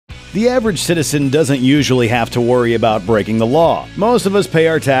The average citizen doesn't usually have to worry about breaking the law. Most of us pay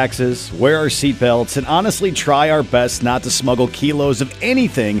our taxes, wear our seatbelts, and honestly try our best not to smuggle kilos of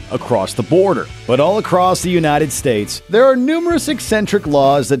anything across the border. But all across the United States, there are numerous eccentric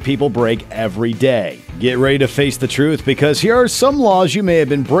laws that people break every day. Get ready to face the truth, because here are some laws you may have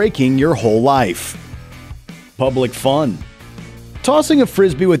been breaking your whole life. Public fun. Tossing a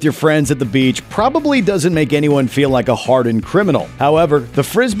frisbee with your friends at the beach probably doesn't make anyone feel like a hardened criminal. However, the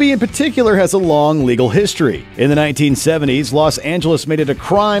frisbee in particular has a long legal history. In the 1970s, Los Angeles made it a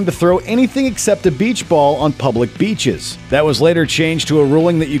crime to throw anything except a beach ball on public beaches. That was later changed to a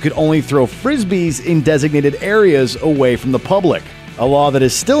ruling that you could only throw frisbees in designated areas away from the public. A law that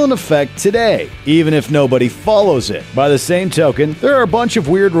is still in effect today, even if nobody follows it. By the same token, there are a bunch of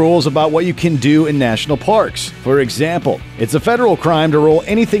weird rules about what you can do in national parks. For example, it's a federal crime to roll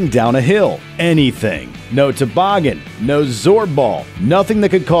anything down a hill. Anything. No toboggan, no zorb ball, nothing that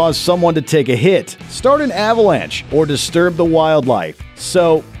could cause someone to take a hit, start an avalanche, or disturb the wildlife.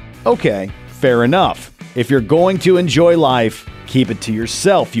 So, okay, fair enough. If you're going to enjoy life, keep it to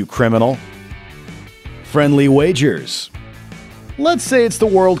yourself, you criminal. Friendly wagers. Let's say it's the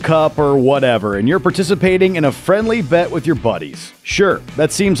World Cup or whatever, and you're participating in a friendly bet with your buddies. Sure,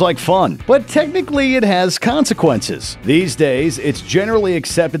 that seems like fun, but technically it has consequences. These days, it's generally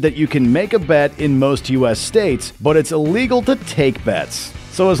accepted that you can make a bet in most US states, but it's illegal to take bets.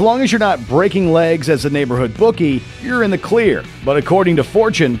 So as long as you're not breaking legs as a neighborhood bookie, you're in the clear. But according to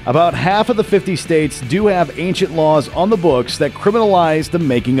Fortune, about half of the 50 states do have ancient laws on the books that criminalize the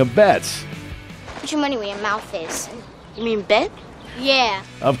making of bets. Put your money where your mouth is. You mean bet? Yeah.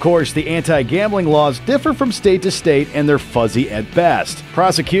 Of course, the anti-gambling laws differ from state to state, and they're fuzzy at best.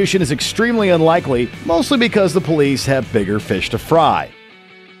 Prosecution is extremely unlikely, mostly because the police have bigger fish to fry.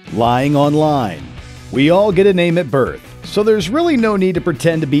 Lying online. We all get a name at birth, so there's really no need to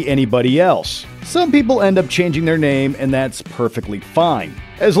pretend to be anybody else. Some people end up changing their name, and that's perfectly fine,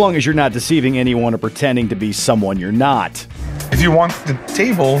 as long as you're not deceiving anyone or pretending to be someone you're not. If you want the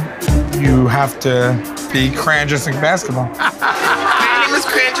table, you have to be Cranjus basketball. My name is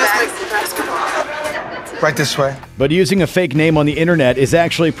Cranjus basketball. Right this way. But using a fake name on the internet is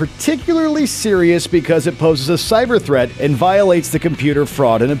actually particularly serious because it poses a cyber threat and violates the Computer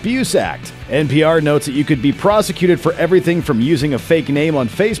Fraud and Abuse Act. NPR notes that you could be prosecuted for everything from using a fake name on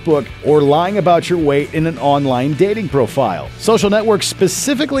Facebook or lying about your weight in an online dating profile. Social networks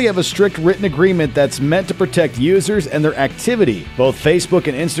specifically have a strict written agreement that's meant to protect users and their activity. Both Facebook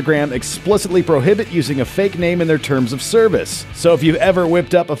and Instagram explicitly prohibit using a fake name in their terms of service. So if you've ever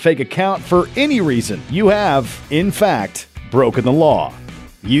whipped up a fake account for any reason, you have, in fact, broken the law.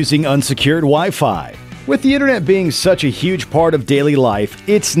 Using unsecured Wi-Fi. With the internet being such a huge part of daily life,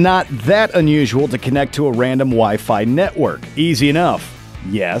 it's not that unusual to connect to a random Wi-Fi network. Easy enough.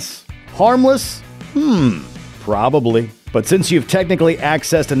 Yes. Harmless? Probably. But since you've technically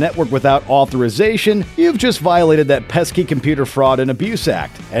accessed a network without authorization, you've just violated that pesky Computer Fraud and Abuse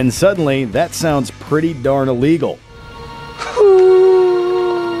Act. And suddenly, that sounds pretty darn illegal.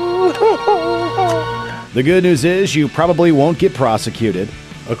 The good news is you probably won't get prosecuted.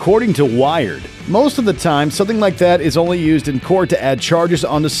 According to Wired, most of the time, something like that is only used in court to add charges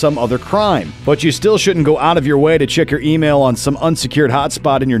onto some other crime. But you still shouldn't go out of your way to check your email on some unsecured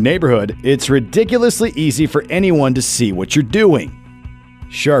hotspot in your neighborhood. It's ridiculously easy for anyone to see what you're doing.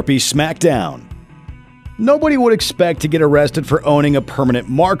 Sharpie smackdown. Nobody would expect to get arrested for owning a permanent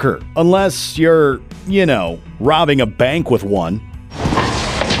marker, unless you're, robbing a bank with one.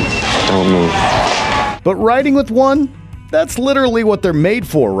 Don't move. But writing with one? That's literally what they're made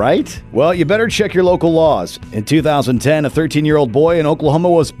for, right? Well, you better check your local laws. In 2010, a 13-year-old boy in Oklahoma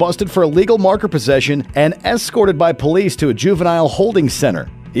was busted for illegal marker possession and escorted by police to a juvenile holding center,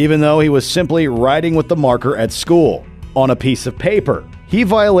 even though he was simply writing with the marker at school, on a piece of paper. He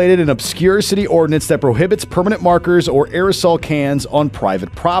violated an obscure city ordinance that prohibits permanent markers or aerosol cans on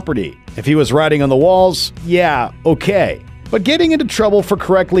private property. If he was writing on the walls, yeah, okay. But getting into trouble for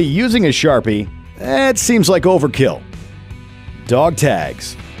correctly using a Sharpie, it seems like overkill. Dog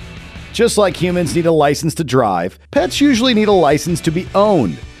tags. Just like humans need a license to drive, pets usually need a license to be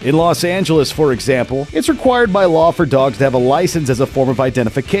owned. In Los Angeles, for example, it's required by law for dogs to have a license as a form of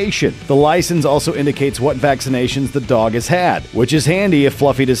identification. The license also indicates what vaccinations the dog has had, which is handy if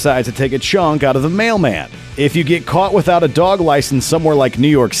Fluffy decides to take a chunk out of the mailman. If you get caught without a dog license somewhere like New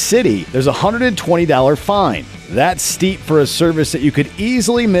York City, there's a $120 fine. That's steep for a service that you could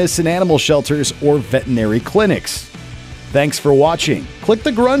easily miss in animal shelters or veterinary clinics. Thanks for watching. Click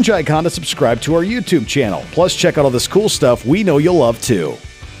the grunge icon to subscribe to our YouTube channel. Plus, check out all this cool stuff we know you'll love too.